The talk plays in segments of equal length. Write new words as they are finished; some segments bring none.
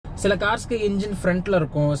சில கார்ஸ்க்கு இன்ஜின் ஃப்ரண்ட்ல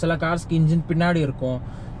இருக்கும், சில கார்ஸ்க்கு இன்ஜின் பின்னாடி இருக்கும்,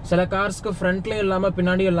 சில கார்ஸ்க்கு ஃப்ரண்ட்லயும் இல்லாம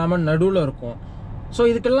பின்னாடியும் இல்லாம நடுவுல இருக்கும். ஸோ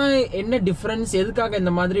இதுக்கெல்லாம் என்ன டிஃபரன்ஸ், எதுக்காக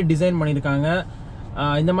இந்த மாதிரி டிசைன் பண்ணியிருக்காங்க,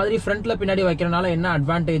 இந்த மாதிரி ஃப்ரண்ட்ல பின்னாடி வைக்கிறனால என்ன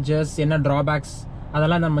அட்வான்டேஜஸ், என்ன டிராபேக்ஸ்,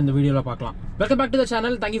 அதெல்லாம் நம்ம இந்த வீடியோல பார்க்கலாம். Welcome back to the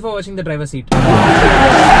channel. Thank you for வாட்சிங் த டிரைவர் சீட்.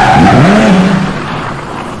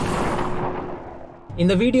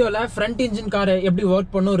 இந்த வீடியோல ஃப்ரண்ட் இன்ஜின் கார் எப்படி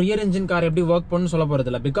ஒர்க் பண்ணும், ரியர் இன்ஜின் கார் எப்படி ஒர்க் பண்ணும் சொல்ல போறது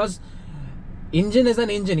இல்லை. Because engine is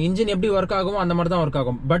an engine. Engine எப்படி ஒர்க் ஆகும் அந்த மாதிரி தான் ஒர்க்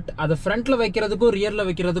ஆகும். பட் அதை ஃப்ரண்ட்ல வைக்கிறதுக்கும் ரியர்ல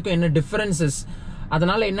வைக்கிறதுக்கும் என்ன டிஃபரன்சஸ்,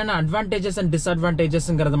 அதனால என்னென்ன அட்வான்டேஜஸ் அண்ட்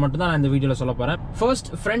டிஸ்அட்வான்டேஜஸ்ங்கிறத மட்டும் தான் நான் இந்த வீடியோல சொல்ல போறேன். First,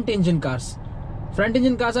 front engine cars. Front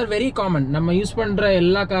engine cars are very common. நம்ம யூஸ் பண்ற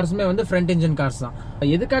எல்லா கார்ஸுமே வந்து ஃப்ரண்ட் இன்ஜின் கார்ஸ் தான்.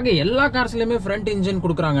 எதுக்காக எல்லா கார்ஸ்லயுமே ஃப்ரண்ட் இன்ஜின்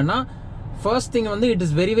கொடுக்குறாங்கன்னா, ஃபர்ஸ்ட் திங் வந்து it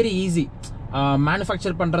is very very easy.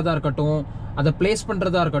 Manufacture பண்றதா இருக்கட்டும், அதை பிளேஸ்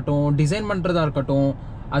பண்றதா இருக்கட்டும், டிசைன் பண்றதா இருக்கட்டும்,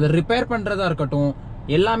 அதை ரிப்பேர் பண்றதா இருக்கட்டும்,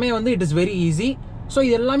 எல்லாமே வந்து it is very easy. So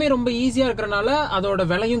இது எல்லாமே ரொம்ப ஈஸியா இருக்கிறனால அதோட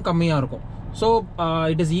விலையும் கம்மியா இருக்கும். So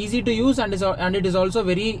it is easy to use and it is also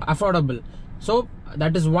very affordable. So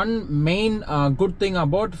that is one main good thing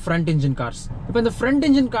about front engine cars. இப்போ இந்த front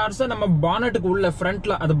engine cars நம்ம பானட்டுக்கு உள்ள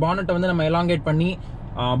ஃப்ரண்ட்ல அந்த பானட்டை வந்து நம்ம எலாங்கேட் பண்ணி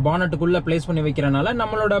பானட்டுக்குள்ள பிளேஸ் பண்ணி வைக்கிறனால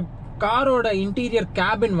நம்மளோட காரோட இன்டீரியர்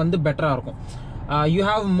கேபின் வந்து பெட்டரா இருக்கும். You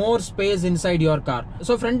have more space inside your car.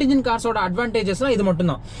 So front engine cars ஓட அட்வான்டேஜஸ்லாம் இது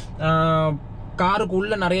மட்டும் தான். காருக்கு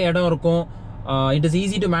உள்ள நிறைய இடம் இருக்கும். It is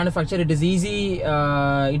easy to manufacture. It is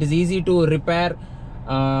easy to repair.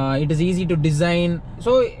 It is easy to design.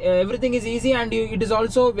 So everything is easy and it is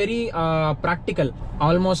also very practical.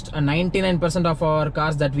 Almost 99% of our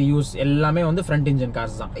cars that we use எல்லாமே வந்து front engine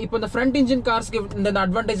cars தான். இப்போ இந்த front engine carsக்கு இந்த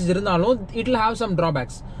advantages இருந்தாலும் it will have some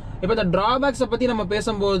drawbacks. இப்போ இந்த drawbacks பத்தி நம்ம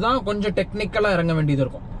பேசும்போது தான் கொஞ்சம் டெக்னிக்கலா இறங்க வேண்டியது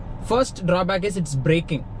இருக்கும். First drawback is its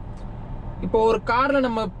braking. இப்போ ஒரு கார்ல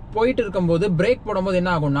நம்ம போயிட்டு இருக்கும்போது பிரேக் போடும்போது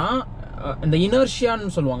என்ன ஆகும்னா, இந்த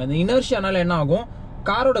இனர்ஷியான்னு சொல்லுவாங்க. இந்த இனர்ஷியானால என்ன ஆகும்,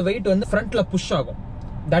 காரோட வெயிட் வந்து ஃப்ரண்ட்ல புஷ் ஆகும்.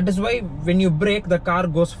 That is why when you brake the car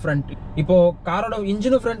goes front. இப்போ காரோட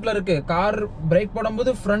இன்ஜினும் ஃப்ரண்ட்ல இருக்கு, கார் பிரேக்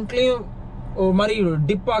போடும்போது ஃப்ரண்ட்லயும் ஒரு மாதிரி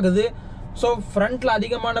டிப் ஆகுது. ஸோ ஃப்ரண்ட்ல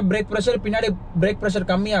அதிகமான பிரேக் ப்ரெஷர், பின்னாடி பிரேக் ப்ரெஷர்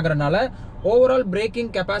கம்மி ஆகுறதுனால overall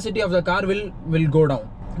braking capacity of the car will go down.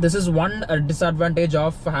 This is one disadvantage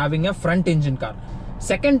of having a front engine car.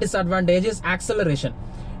 Second disadvantage is acceleration.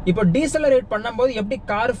 இப்போ டீசலரேட் பண்ணும்போது எப்படி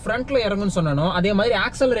கார் ஃப்ரண்ட்ல இறங்கும்னு சொன்னனோ அதே மாதிரி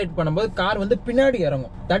ஆக்சலரேட் பண்ணும்போது கார் வந்து பின்னாடி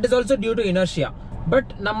இறங்கும். That is also due to inertia. But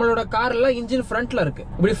நம்மளோட கார்ல இன்ஜின் ஃப்ரண்ட்ல இருக்கு.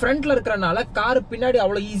 இப்படி ஃப்ரண்ட்ல இருக்கறனால கார் பின்னாடி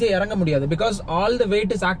அவ்வளவு ஈஸியா இறங்க முடியாது. Because all the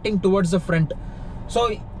weight is acting towards the front. So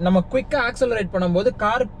நம்ம குவிக்கா ஆக்சலரேட் பண்ணும்போது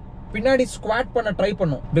கார் பின்னாடி ஸ்குவாட் பண்ண ட்ரை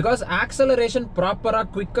பண்ணும். பிகாஸ் ஆக்சலரேஷன் ப்ராப்பரா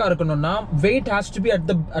குவிக்கா இருக்கணும்னா wait has to be at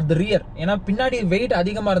the rear. ஏன்னா பின்னாடி வெயிட்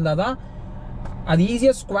அதிகமா இருந்தாதான் அது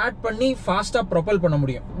ஈஸியா ஸ்குவாட் பண்ணி ஃபாஸ்டா ப்ரொபல் பண்ண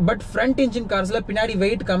முடியும். பட் ஃப்ரண்ட் இன்ஜின் கார்ஸ்ல பின்னாடி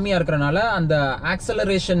வெயிட் கம்மியா இருக்கறனால அந்த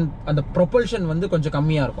ஆக்சலரேஷன், அந்த ப்ரொபல்ஷன் வந்து கொஞ்சம்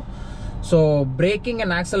கம்மியா இருக்கும். So braking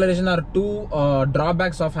and acceleration are two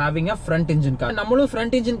drawbacks of having a front engine car. நம்மளும்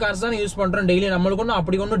front engine cars தான் யூஸ் பண்றோம் டெய்லி. நம்மளுக்கு ஒன்றும்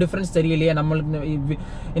அப்படி ஒன்றும் டிஃபரன்ஸ் தெரியலையே.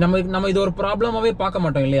 நம்ம இது ஒரு ப்ராப்ளமாவே பார்க்க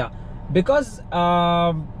மாட்டோம் இல்லையா. பிகாஸ்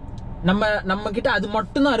நம்ம கிட்ட அது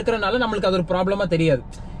மட்டும் தான் இருக்கிறனால நம்மளுக்கு அது ஒரு ப்ராப்ளமா தெரியாது.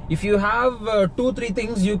 If you have 2-3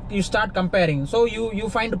 things, you start comparing. So you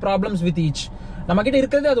find problems with each. நம்ம கிட்ட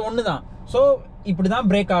இருக்கிறது அது ஒன்று தான். ஸோ இப்படிதான்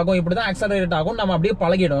பிரேக் ஆகும், இப்படிதான் ஆக்சலரேட் ஆகும், நம்ம அப்படியே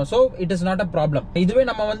பழகிடும். So it is not a problem. இதுவே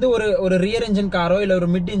நம்ம வந்து ஒரு ரியர் இன்ஜின் காரோ இல்ல ஒரு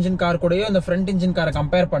மிட் இன்ஜின் கார் கூடயோ இந்த ஃப்ரண்ட் இன்ஜின் காரை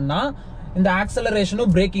கம்பேர் பண்ணா இந்த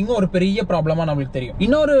ஆக்சலரேஷனும் பிரேக்கிங்கும் ஒரு பெரிய ப்ராப்ளமா நம்மளுக்கு தெரியும்.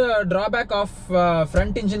 இன்னொரு drawback of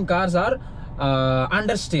front engine cars are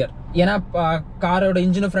under steer. ஏன்னா காரோட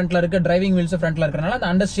இன்ஜின் ஃப்ரண்ட்ல இருக்கு, டிரைவிங் வீல்ஸ் ஃப்ரண்ட்ல இருக்கறனால அந்த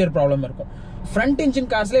அண்டர் ஸ்டியர் ப்ராப்ளம் இருக்கும். ஃப்ரண்ட்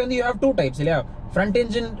இன்ஜின் கார்ஸ்ல வந்து யூ ஹேவ் 2 types இல்லையா, front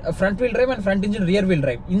engine front wheel drive and front engine rear wheel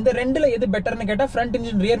drive. இந்த ரெண்டுல எது பெட்டர்னு கேட்டா front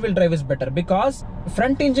engine rear wheel drive is better. Because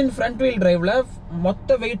front engine front wheel டிரைவ்ல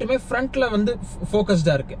மொத்த வெயிட்டுமே ஃப்ரண்ட்ல வந்து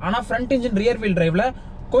ஃபோக்கஸ்டா இருக்கு. ஆனா ஃப்ரண்ட் இன்ஜின் ரியர் வீல் டிரைவ்ல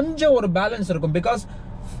கொஞ்சம் ஒரு பேலன்ஸ் இருக்கும். பிகாஸ்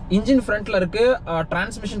இன்ஜின் ஃப்ரண்ட்ல இருக்கு,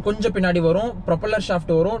 டிரான்ஸ்மிஷன் கொஞ்சம் பின்னாடி வரும், ப்ரொபல்லர்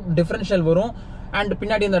ஷாஃப்ட் வரும், டிஃபரன்ஷியல் வரும், அண்ட்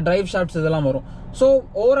பின்னாடி இந்த டிரைவ் ஷாஃப்ட்ஸ் இதெல்லாம் வரும். ஸோ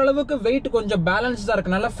ஓரளவுக்கு வெயிட் கொஞ்சம் பேலன்ஸ்டா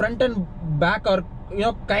இருக்கனால front and back are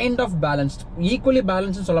kind of balanced, equally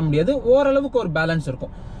balance சொல்ல முடியாது, ஓரளவுக்கு ஒரு பேலன்ஸ்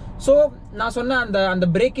இருக்கும். ஸோ நான் சொன்ன அந்த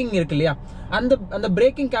பிரேக்கிங் இருக்கு இல்லையா, அந்த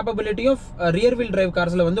பிரேக்கிங் கேப்பபிலிட்டியும் ரியர் வீல் டிரைவ்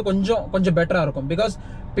கார்ஸ்ல வந்து கொஞ்சம் பெட்டரா இருக்கும். பிகாஸ்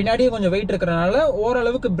பின்னாடியே கொஞ்சம் வெயிட் இருக்கிறனால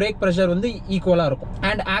ஓரளவுக்கு பிரேக் ப்ரெஷர் வந்து ஈக்குவலா இருக்கும்.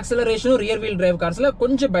 அண்ட் ஆக்சலரேஷனும் ரியர் வீல் டிரைவ் கார்ஸ்ல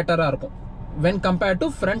கொஞ்சம் பெட்டரா இருக்கும் when compared to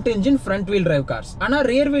front engine front wheel drive cars. ஆனா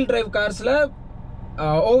rear wheel drive carsல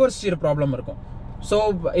oversteer problem இருக்கும். So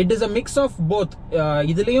it is a mix of both.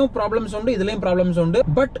 இதுலயும் problems உண்டு, இதுலயும் problems உண்டு.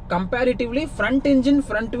 But comparatively front engine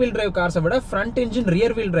front wheel drive cars விட front engine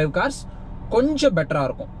rear wheel drive cars கொஞ்சம் பெட்டரா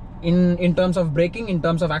இருக்கும் in terms of braking, in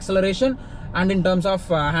terms of acceleration and in terms of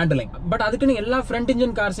handling. But அதுக்குன்னு எல்லா ஃப்ரண்ட்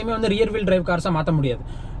இன்ஜின் கார்ஸையுமே வந்து rear wheel drive கார்ஸா மாற்ற முடியாது.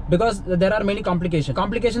 Because there are many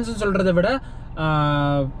complications சொல்றதை விட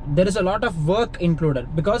there is a lot of work included.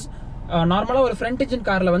 Because நார்மலா ஒரு front engine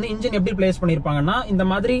கார்ல வந்து இன்ஜின் எப்படி பிளேஸ் பண்ணிருப்பாங்கன்னா இந்த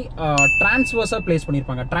மாதிரி டிரான்ஸ்வர்ஸா பிளேஸ்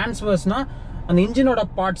பண்ணிருப்பாங்க. டிரான்ஸ்வர்ஸ்னா அந்த இன்ஜினோட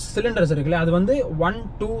பார்ட்ஸ் சிலிண்டர்ஸ் இருக்குல்ல, அது வந்து 1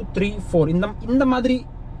 2 3 4 இந்த மாதிரி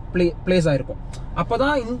பிளேஸ் ஆயிருக்கும்.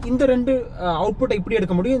 அப்பதான் இந்த ரெண்டு அவுட்புட்டை இப்படி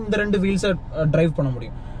எடுக்க முடியும், இந்த ரெண்டு வீல்ஸை டிரைவ் பண்ண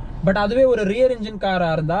முடியும். பட் அதுவே ஒரு ரியர் இன்ஜின்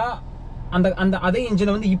காரா இருந்தா அந்த அதே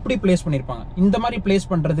இன்ஜினை வந்து இப்படி பிளேஸ் பண்ணிருப்பாங்க. இந்த மாதிரி பிளேஸ்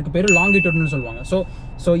பண்றதுக்கு பேரு லாங்கிடியூட்னு சொல்லுவாங்க.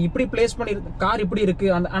 ஸோ இப்படி பிளேஸ் பண்ணி கார் இப்படி இருக்கு,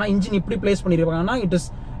 ஆனா இன்ஜின் இப்படி place பண்ணிருப்பாங்கன்னா it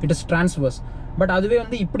is transverse. But அதுவே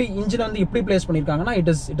வந்து இப்படி இன்ஜின் வந்து இப்படி place பண்ணிருக்காங்கன்னா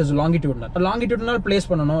it is longitudinal place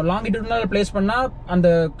பண்ணணும். லாங்கிடியூட்னல் பிளேஸ் பண்ணா அந்த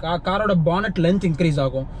காரோட பானட் லென்த் இன்க்ரீஸ்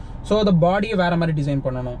ஆகும். ஸோ அந்த பாடியை வேற மாதிரி டிசைன்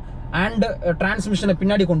பண்ணணும். அண்ட் டிரான்ஸ்மிஷனை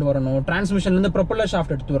பின்னாடி கொண்டு வரணும், டிரான்ஸ்மிஷன்ல இருந்து ப்ரொப்பல்லர்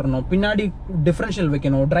ஷாஃப்ட் எடுத்து வரணும், பின்னாடி டிஃபரன்ஷியல்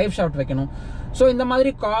வைக்கணும், டிரைவ் ஷாஃப்ட் வைக்கணும். ஸோ இந்த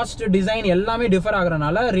மாதிரி காஸ்ட் டிசைன் எல்லாமே differ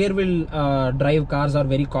ஆகுறதுனால rear wheel drive cars are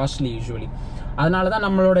very costly usually. அதனால தான்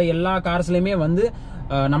நம்மளோட எல்லா கார்ஸ்லயுமே வந்து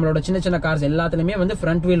நம்மளோட சின்ன சின்ன கார்ஸ் எல்லாத்துலயுமே வந்து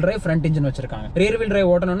front wheel drive front engine வச்சிருக்காங்க. Rear wheel drive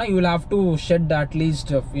ஓட்டணும்னா you will have to shed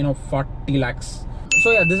at least 40 lakhs. So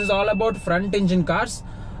this is all about front engine cars.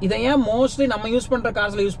 இதை ஏன் மோஸ்ட்லி நம்ம யூஸ் பண்ற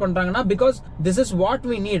கார்ஸ்ல யூஸ் பண்றாங்கன்னா because this is what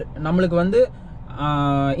we need. நம்மளுக்கு வந்து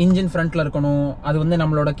engine ஃப்ரண்ட்ல இருக்கணும், அது வந்து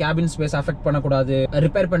நம்மளோட கேபின் ஸ்பேஸ் அஃபெக்ட் பண்ணக்கூடாது,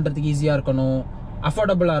 ரிப்பேர் பண்றதுக்கு ஈஸியா இருக்கணும்,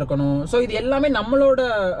 அஃபோர்டபுளா இருக்கணும். ஸோ இது எல்லாமே நம்மளோட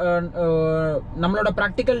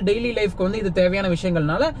ப்ராக்டிக்கல் டெய்லி லைஃப்க்கு வந்து இது தேவையான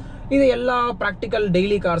விஷயங்கள்னால இது எல்லா ப்ராக்டிக்கல்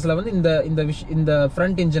டெய்லி கார்ஸ்ல வந்து இந்த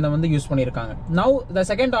ஃப்ரண்ட் இன்ஜினை வந்து யூஸ் பண்ணிருக்காங்க. Now the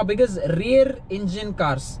second topic is rear engine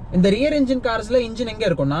cars. இந்த ரியர் இன்ஜின் கார்ஸ்ல இன்ஜின் எங்க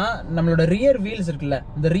இருக்கும்னா நம்மளோட ரியர் வீல்ஸ் இருக்குல்ல,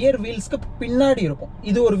 இந்த ரியர் வீல்ஸ்க்கு பின்னாடி இருக்கும்.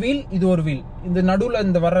 இது ஒரு வீல், இந்த நடுவுல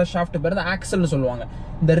இந்த வர்ற ஷாஃப்ட் பேர் இந்த ஆக்சல்னு சொல்லுவாங்க.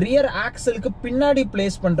 இந்த ரியர் ஆக்சலுக்கு பின்னாடி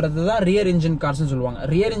பிளேஸ் பண்றது தான் ரியர் இன்ஜின் கார்ஸ் சொல்லுவாங்க.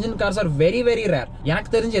 Rear engine cars are very very rare.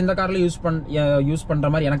 எனக்கு தெரிஞ்சு எந்த கார்ல யூஸ் பண்ற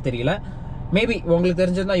மாதிரி எனக்கு தெரியல. மேபி உங்களுக்கு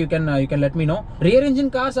தெரிஞ்சிருந்தா you can let me know. Rear engine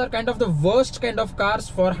cars are kind of the worst kind of cars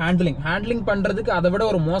for handling பண்றதுக்கு அதை விட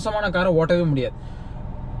ஒரு மோசமான காரை ஓட்டவே முடியாது.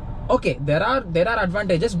 Okay, there are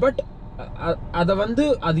advantages, but அத வந்து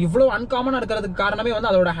அது இவ்வளவு அன்காமனா இருக்கிறதுக்கு காரணமே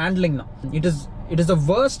வந்து அதோட ஹேண்ட்லிங் தான். It is the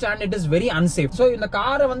worst and it is very unsafe. So இந்த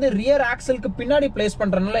காரை வந்து ரியர் ஆக்சலுக்கு பின்னாடி பிளேஸ்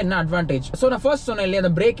பண்றதுனால என்ன அட்வான்டேஜ்? சோ நான் ஃபர்ஸ்ட் சொன்னேன் இல்லையா,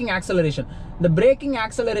 இந்த பிரேக்கிங் ஆக்சலரேஷன். இந்த பிரேக்கிங்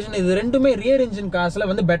ஆக்சலரேஷன் இது ரெண்டுமே ரியர் இன்ஜின் கார்ஸ்ல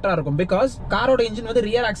வந்து பெட்டரா இருக்கும். பிகாஸ் காரோட இன்ஜின் வந்து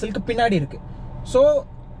ரியர் ஆக்சலுக்கு பின்னாடி இருக்கு. சோ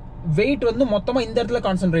வெயிட் வந்து மொத்தமா இந்த இடத்துல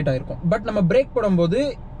கான்சென்ட்ரேட் ஆயிருக்கும். பட் நம்ம பிரேக் போடும்போது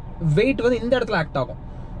வெயிட் வந்து இந்த இடத்துல ஆக்ட் ஆகும்.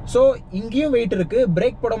 சோ இங்கேயும் வெயிட் இருக்கு,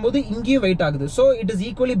 பிரேக் போடும்போது இங்கேயும் வெயிட் ஆகுது. So it is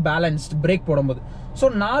equally balanced break போடும்போது. So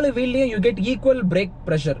 4 வீல்லயும் you get equal break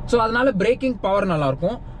pressure. So அதனால பிரேக்கிங் பவர் நல்லா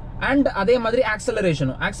இருக்கும். அண்ட் அதே மாதிரி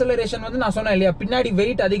ஆக்சலரேஷன் வந்து நான் சொன்னேன் இல்லையா, பின்னாடி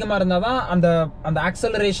வெயிட் அதிகமா இருந்தாதான் அந்த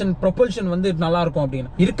ஆக்சலரேஷன் ப்ரொபல்ஷன் வந்து நல்லா இருக்கும்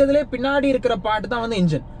அப்படின்னு. இருக்கிறதுலே பின்னாடி இருக்கிற பார்ட் தான் வந்து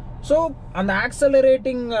இன்ஜின். சோ அந்த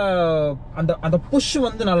ஆக்சலரேட்டிங் அந்த புஷ்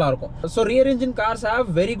வந்து நல்லா இருக்கும். So rear engine cars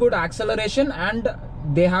have very good acceleration and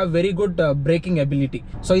they have very good braking ability.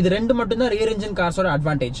 So இது ரெண்டு மட்டும் தான் ரியர் இன்ஜின் கார்ஸோட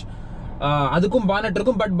அட்வான்டேஜ். அதுக்கும் பானட்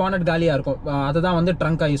இருக்கும், பட் பானட் காலியா இருக்கும். அதுதான் வந்து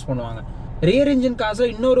ட்ரங்கா யூஸ் பண்ணுவாங்க. ரியர் இன்ஜின் கார்ஸ்ல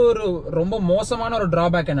இன்னொரு ரொம்ப மோசமான ஒரு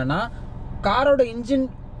டிராபேக் என்னன்னா, காரோட இன்ஜின்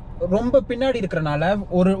ரொம்ப பின்னாடி இருக்கிறனால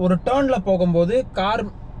ஒரு டர்ன்ல போகும்போது கார்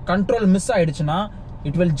கண்ட்ரோல் மிஸ் ஆயிடுச்சுன்னா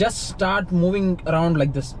it will just start moving around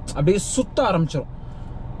like this, அப்படியே சுத்த ஆரம்பிச்சிடும்.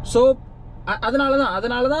 ஸோ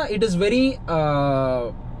அதனாலதான் it is very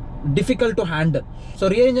difficult to handle. So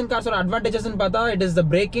rear engine cars are advantages in பார்த்தா it is the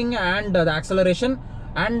braking and the acceleration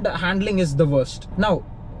and handling is the worst. Now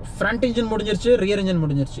front engine முடிஞ்சிருச்சு, rear engine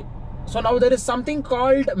முடிஞ்சிருச்சு. So now there is something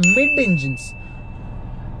called mid engines.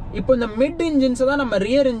 இப்போ இந்த mid engines தான் நம்ம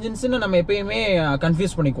rear engines நம்ம எப்பயுமே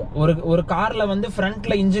confuse பண்ணிக்குவோம். ஒரு கார்ல வந்து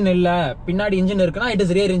ஃப்ரண்ட்ல இன்ஜின் இல்ல, பின்னாடி இன்ஜின் இருக்குன்னா இட்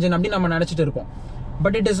இஸ் ரியர் இன்ஜின் அப்படி நம்ம நினைச்சிட்டு இருப்போம்.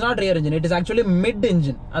 But it is not rear engine, it is actually mid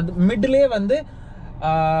engine. அது மிட்லயே வந்து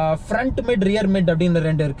ஃப்ரண்ட் மிட் ரியர் மிட் அப்படின்னு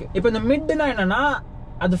ரெண்டு இருக்கு. இப்போ இந்த மிட்னா என்னன்னா,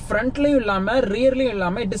 அது ஃப்ரண்ட்லயும் இல்லாம ரியர்லயும்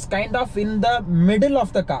இல்லாம it is kind of in the middle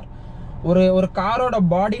of the car. ஒரு காரோட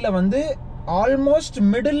பாடியில வந்து ஆல்மோஸ்ட்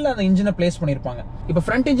மிடில் அந்த இன்ஜினை பிளேஸ் பண்ணிருப்பாங்க. இப்போ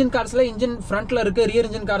ஃப்ரண்ட் இன்ஜின் கார்ஸ்ல இன்ஜின் ஃப்ரண்ட்ல இருக்கு, ரியர்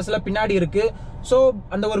இன்ஜின் கார்ஸ்ல பின்னாடி இருக்கு. ஸோ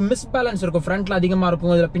அந்த ஒரு மிஸ்பேலன்ஸ் இருக்கும், ஃப்ரண்ட்ல அதிகமா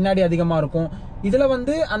இருக்கும், இதுல பின்னாடி அதிகமா இருக்கும். இதுல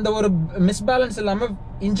வந்து அந்த ஒரு மிஸ்பேலன்ஸ் இல்லாம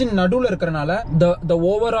இன்ஜின் நடுவுல இருக்கிறனால the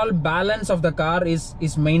overall balance of the car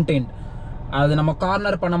is maintained. அது நம்ம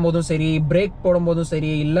கார்னர் பண்ணும் போதும் சரி, பிரேக் போடும் போதும் சரி,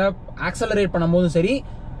 இல்ல ஆக்சலரேட் பண்ணும் போதும் சரி,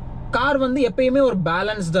 கார் வந்து எப்பயுமே ஒரு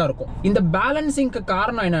பேலன்ஸ்டா இருக்கும். இந்த பேலன்சிங்க்கு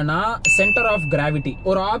காரணம் என்னன்னா சென்டர் ஆஃப் கிராவிட்டி.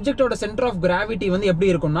 ஒரு ஆப்ஜெக்டோட சென்டர் ஆஃப் கிராவிட்டி வந்து எப்படி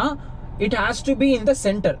இருக்கும்னா it has to be in the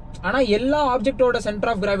centre. ஆனா எல்லா ஆப்ஜெக்டோட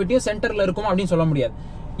சென்டர் ஆஃப் கிராவிட்டியும் சென்டர்ல இருக்கும் அப்படின்னு சொல்ல முடியாது.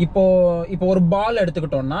 இப்போ ஒரு பால்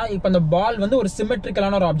எடுத்துக்கிட்டோம்னா இப்போ அந்த பால் வந்து ஒரு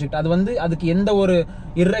சிமெட்ரிக்கலான ஒரு ஆப்ஜெக்ட். அது வந்து அதுக்கு எந்த ஒரு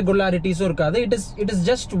irregularities இருக்காது. It is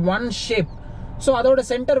just one shape. So அதோட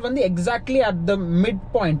சென்டர் வந்து exactly at the mid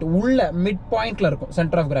point, உள்ள மிட் பாயிண்ட்ல இருக்கும்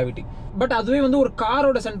சென்டர் ஆஃப் கிராவிட்டி. பட் அதுவே வந்து ஒரு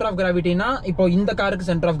காரோட சென்டர் ஆஃப் கிராவிட்டினா இப்போ இந்த காருக்கு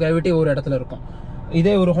சென்டர் ஆஃப் கிராவிட்டி ஒரு இடத்துல இருக்கும்.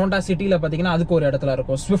 இதே ஒரு ஹோண்டா சிட்டில பாத்தீங்கன்னா அதுக்கு ஒரு இடத்துல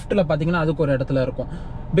இருக்கும், ஸ்விஃப்ட்ல பாத்தீங்கன்னா அதுக்கு ஒரு இடத்துல இருக்கும்.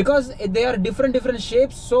 Because they are different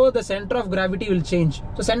shapes, so the centre of gravity will change.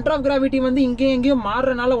 So centre of gravity வந்து இங்கேயும் எங்கேயும்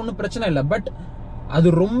மாறுறதுனால ஒன்றும் பிரச்சனை இல்லை. பட் அது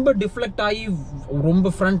ரொம்ப டிஃப்ளெக்ட் ஆகி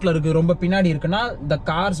ரொம்ப ஃப்ரண்ட்ல இருக்கு, ரொம்ப பின்னாடி இருக்குன்னா த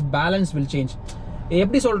கார்ஸ் பேலன்ஸ் வில் சேஞ்ச்.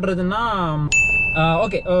 எப்படி சொல்றதுன்னா,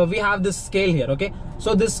 okay, we have this scale here. Okay, so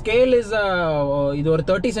this scale is இது ஒரு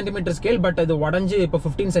 30 cm scale, பட் இது உடஞ்சு இப்போ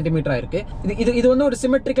 15 cm இருக்கு. இது வந்து ஒரு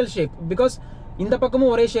symmetrical shape, because இந்த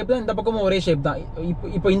பக்கமும் ஒரே ஷேப் தான், இந்த பக்கமும் ஒரே ஷேப் தான்.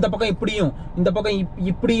 இப்போ இந்த பக்கம் இப்படியும் இந்த பக்கம்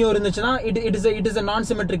இப்படியும் இருந்துச்சுன்னா it is a non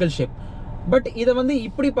symmetrical shape. But இதை வந்து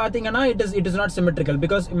இப்படி பாத்தீங்கன்னா it is not symmetrical,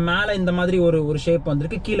 because மேல இந்த மாதிரி ஒரு ஷேப்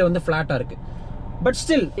வந்திருக்கு, கீழே வந்து ஃபிளாட்டா இருக்கு. But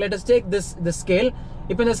still let us take this scale.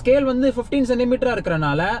 இப்போ இந்த ஸ்கேல் வந்து 15 cm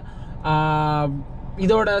இருக்கிறனால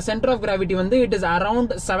இதோட சென்டர் ஆஃப் கிராவிட்டி வந்து இட் இஸ்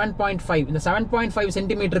அரௌண்ட் 7.5. இந்த 7.5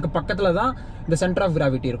 சென்டிமீட்டருக்கு பக்கத்துல தான் இந்த சென்டர் ஆஃப்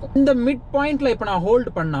கிராவிட்டி இருக்கும். இந்த மிட் பாயிண்ட்ல இப்போ நான் ஹோல்ட்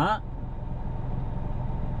பண்ணா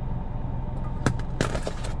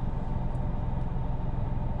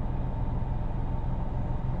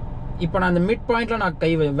இப்போ நான் இந்த மிட் பாயிண்ட்ல நான்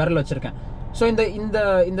கை விரல் வச்சிருக்கேன். ஸோ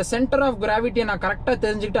இந்த சென்டர் ஆஃப் கிராவிட்டியை நான் கரெக்டாக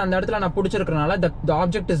தெரிஞ்சுக்கிட்டு அந்த இடத்துல நான் பிடிச்சிருக்கிறனால the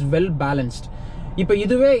object is well balanced. இப்போ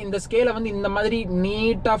இதுவே இந்த ஸ்கேலை வந்து இந்த மாதிரி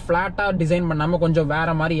நீட்டா ஃபிளாட்டா டிசைன் பண்ணாம கொஞ்சம் வேற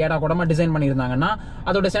மாதிரி ஏடா கூடமா டிசைன் பண்ணியிருந்தாங்கன்னா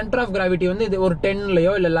அதோட சென்டர் ஆஃப் கிராவிட்டி வந்து இது ஒரு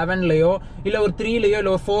 10லயோ இல்ல 11லயோ இல்ல ஒரு 3லயோ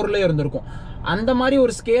இல்ல ஒரு 4லயோ இருந்திருக்கும். அந்த மாதிரி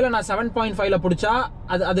ஒரு ஸ்கேலை நான் 7.5ல பிடிச்சா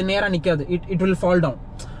அது நேரா நிக்காது, இட் வில் ஃபால் டவுன்.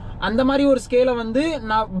 அந்த மாதிரி ஒரு ஸ்கேலை வந்து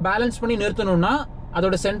நான் பேலன்ஸ் பண்ணி நிறுத்தணும்னா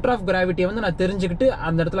அதோட சென்டர் ஆஃப் கிராவிட்டியை வந்து நான் தெரிஞ்சுக்கிட்டு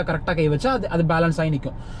அந்த இடத்துல கரெக்டா கை வச்சா அது பேலன்ஸ் ஆகி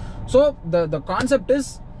நிற்கும். So the concept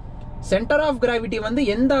is, centre of gravity வந்து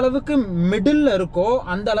எந்த அளவுக்கு மிடில் இருக்கோ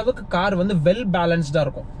அந்த அளவுக்கு கார் வந்து வெல் பேலன்ஸ்டா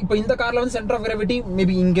இருக்கும். இப்போ இந்த கார்ல வந்து சென்டர் ஆஃப் கிராவிட்டி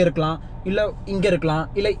மேபி இங்க இருக்கலாம், இல்ல இங்க இருக்கலாம்,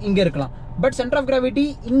 இல்ல இங்க இருக்கலாம். பட் சென்டர் ஆஃப் கிராவிட்டி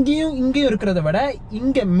இங்கேயும் இருக்கிறத விட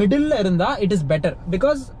இங்க மிடில்ல இருந்தா it is better,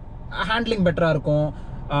 because handling பெட்டரா இருக்கும்,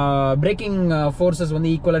 பிரேக்கிங் ஃபோர்ஸஸ்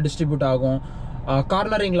வந்து ஈக்குவலா டிஸ்ட்ரிபியூட் ஆகும்,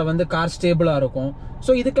 கார்னரிங்ல வந்து கார் ஸ்டேபிளா இருக்கும்.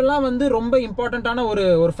 ஸோ இதுக்கெல்லாம் வந்து ரொம்ப இம்பார்ட்டன்டான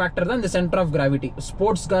ஒரு ஃபேக்டர் தான் இந்த centre of gravity.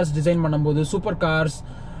 Sports cars design பண்ணும்போது, சூப்பர் கார்ஸ்,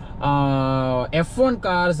 F1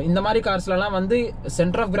 கார்ஸ், இந்த மாதிரி கார்ஸ்லாம் வந்து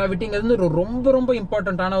சென்டர் ஆஃப் கிராவிட்டிங்கிறது ரொம்ப ரொம்ப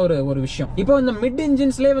இம்பார்ட்டன்டான ஒரு விஷயம். இப்போ இந்த மிட்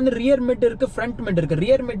இன்ஜின்ஸ்லேயே வந்து ரியர் மிட் இருக்கு, ஃப்ரண்ட் மிட் இருக்கு.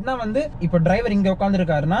 ரியர் மிட்னா வந்து இப்போ டிரைவர் இங்க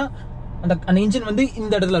உட்காந்துருக்காருன்னா அந்த இன்ஜின் வந்து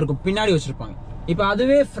இந்த இடத்துல இருக்கும், பின்னாடி வச்சிருப்பாங்க. இப்போ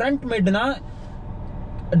அதுவே ஃப்ரண்ட் மிட்னா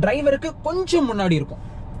டிரைவருக்கு கொஞ்சம் முன்னாடி இருக்கும்.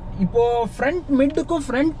 இப்போ ஃப்ரண்ட் மிட்டுக்கும்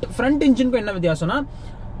ஃப்ரண்ட் இன்ஜினுக்கும் என்ன வித்தியாசம்னா,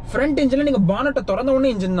 ஃப்ரண்ட் இன்ஜின்ல நீங்க பானட்டை திறந்த உடனே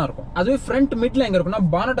இன்ஜின் தான் இருக்கும். அதுவே ஃப்ரண்ட் மிட்ல எங்க இருக்குன்னா,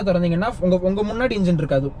 பானட்டை திறந்தீங்கன்னா உங்க முன்னாடி இன்ஜின்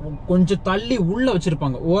இருக்காது, கொஞ்சம் தள்ளி உள்ள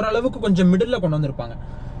வச்சிருப்பாங்க, ஓரளவுக்கு கொஞ்சம் மிடில்ல கொண்டு வந்திருப்பாங்க.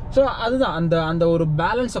 ஸோ அதுதான் அந்த ஒரு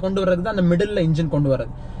பேலன்ஸை கொண்டு வர்றதுக்கு தான் அந்த மிடில்ல இன்ஜின் கொண்டு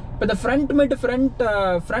வர்றது. இப்போ இந்த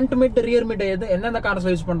ஃப்ரண்ட் மிட் ரியர் மிட் எந்தெந்த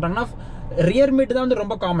கார்ஸ் யூஸ் பண்றாங்கன்னா, ரியர் மிட் தான் வந்து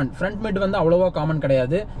ரொம்ப காமன், ஃப்ரண்ட் மிட் வந்து அவ்வளவா காமன்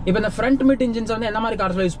கிடையாது. இப்போ இந்த ஃப்ரண்ட் மிட் இன்ஜின்ஸ் வந்து என்ன மாதிரி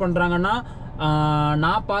கார்ஸ்ல யூஸ் பண்றாங்கன்னா,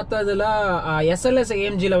 நான் பார்த்ததுல SLS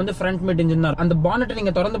AMGல வந்து ஃப்ரண்ட் மிட் இன்ஜின் தான். அந்த பானட்டை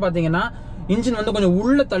நீங்க திறந்து பாத்தீங்கன்னா இன்ஜின் வந்து கொஞ்சம்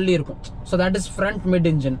உள்ள தள்ளி இருக்கும். So that is front mid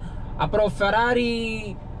engine. அப்புறம் ஃபெராரி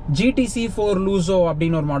GTC4 லூசோ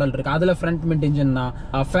அப்படின்னு ஒரு மாடல் இருக்கு, அதுல ஃப்ரண்ட் மிட் இன்ஜின் தான்.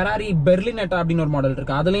 ஃபெராரி பெர்லினெட்டா அப்படின்னு ஒரு மாடல்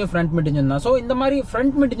இருக்கு, அதுலயும் ஃப்ரண்ட் மிட் இன்ஜின் தான். ஸோ இந்த மாதிரி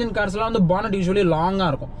ஃப்ரண்ட் மிட் இன்ஜின் கார்ஸ்லாம் வந்து பானட் யூஸ்வலி லாங்கா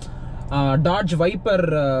இருக்கும். Dodge wiper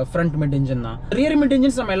front mid engine தான். ரியர் மிட்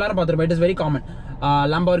இன்ஜின்ஸ் நம்ம எல்லாரும் பார்த்துருப்போம், it is very common.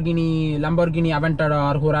 Lamborghini அவென்டார்,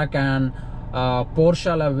 ஹுராக்கான்,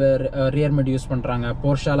 போர்ஷால rear mid use பண்றாங்க.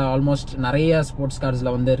 போர்ஷால ஆல்மோஸ்ட் நிறைய ஸ்போர்ட்ஸ்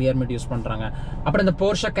கார்ஸ்ல வந்து ரியர் மிட் யூஸ் பண்றாங்க. அப்புறம் இந்த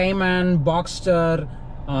Porsche கைமேன், Boxster,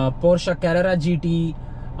 Porsche கெரரா GT,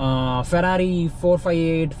 Ferrari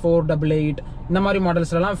 458, 488 இந்த மாதிரி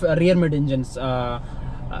மாடல்ஸ்லாம் ரியர் மிட்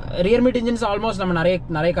இன்ஜின்ஸ் ஆல்மோஸ்ட் நம்ம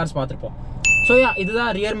நிறைய கார்ஸ் பார்த்துருப்போம். ஸோ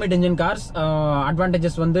இதுதான் rear mid engine cars.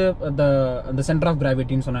 Advantages வந்து இந்த சென்டர் ஆஃப்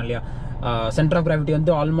கிராவிட்டின்னு சொன்னேன் இல்லையா, சென்டர் ஆஃப் கிராவிட்டி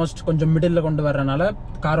வந்து ஆல்மோஸ்ட் கொஞ்சம் மிடில் கொண்டு வரனால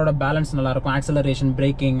காரோட பேலன்ஸ் நல்லா இருக்கும், ஆக்சலரேஷன்,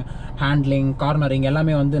 பிரேக்கிங், ஹேண்ட்லிங், கார்னரிங்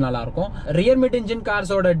எல்லாமே வந்து நல்லா இருக்கும். Rear mid engine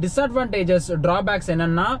கார்ஸோட disadvantages, drawbacks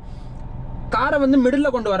என்னன்னா, காரை வந்து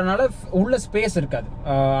மிடில் கொண்டு வரனால உள்ள ஸ்பேஸ் இருக்காது.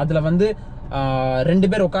 அதுல வந்து 2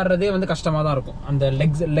 பேர் உட்கார்றதே வந்து கஷ்டமா தான் இருக்கும். அந்த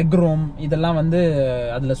லெக் ரூம் இதெல்லாம் வந்து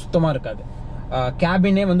அதுல சுத்தமா இருக்காது.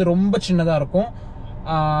 கேபினே வந்து ரொம்ப சின்னதா இருக்கும்.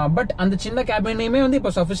 பட் அந்த சின்ன கேபினையுமே வந்து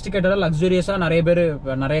இப்போ சஃபிஸ்டிகேட்டடா லக்ஸூரியஸா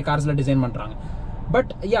நிறைய கார்ஸ்ல டிசைன் பண்றாங்க.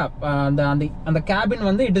 பட் அந்த கேபின்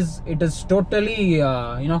வந்து it is totally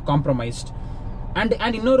compromised. And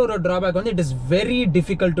இன்னொரு drawback வந்து it is very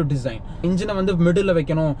difficult to design. இன்ஜினை வந்து மிடில்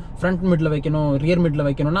வைக்கணும், ஃப்ரண்ட் மிடில் வைக்கணும், ரியர் மிடில்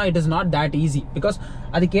வைக்கணும்னா it is not that easy because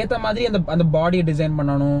அதுக்கேற்ற மாதிரி அந்த பாடியை டிசைன்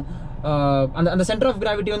பண்ணணும். அந்த சென்டர் ஆஃப்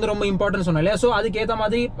கிராவிட்டி வந்து ரொம்ப இம்பார்ட்டன்ட் சொன்னேன் இல்லையா. ஸோ அதுக்கேற்ற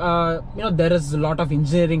மாதிரி there is a lot of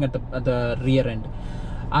engineering at the rear end.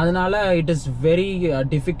 அதனால it is very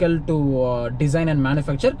difficult to design and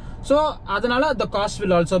manufacture. So அதனால the cost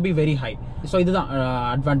will also be very high. So இதுதான்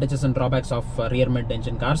advantages and drawbacks of rear mid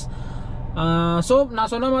engine cars. So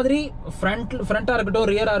நான் சொன்ன மாதிரி ஃப்ரண்ட்டாக இருக்கட்டும்,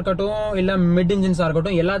 ரியராக இருக்கட்டும், இல்லை mid இன்ஜின்ஸாக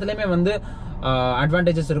இருக்கட்டும், எல்லாத்துலேயுமே வந்து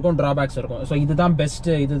அட்வான்டேஜஸ் இருக்கும், ட்ராபேக்ஸ் இருக்கும். ஸோ இதுதான்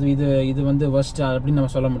பெஸ்ட்டு, இது வந்து ஒர்ஸ்ட் அப்படின்னு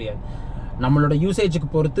நம்ம சொல்ல முடியாது. நம்மளோட யூசேஜுக்கு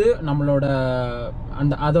பொறுத்து, நம்மளோட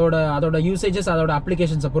அதோட யூசேஜஸ், அதோட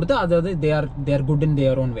அப்ளிகேஷன்ஸை பொறுத்து அதாவது they are good in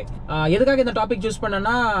their own way. எதுக்காக இந்த டாபிக் சூஸ்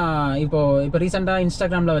பண்ணேன்னா, இப்போ ரீசெண்டாக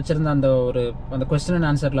இன்ஸ்டாகிராமில் வச்சிருந்த அந்த கொஸ்டின் அண்ட்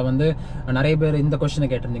ஆன்சரில் வந்து நிறைய பேர் இந்த கொஸ்டினை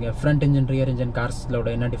கேட்டிருந்தீங்க, ஃப்ரண்ட் இன்ஜின் ரியர் இன்ஜின் கார்ஸோட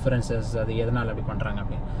என்ன டிஃபரன்சஸ், அது எதனால் அப்படி பண்ணுறாங்க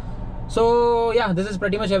அப்படின்னு. So this is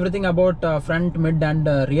pretty much everything about front, mid and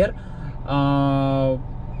rear.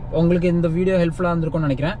 உங்களுக்கு இந்த வீடியோ ஹெல்ப்ஃபுல்லாக இருந்திருக்கும்னு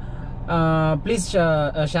நினைக்கிறேன். Please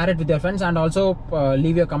share it with your friends and also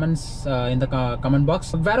leave your comments in the comment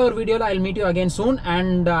box. Wherever video, I'll meet you again soon,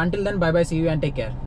 and until then, bye bye, see you and take care.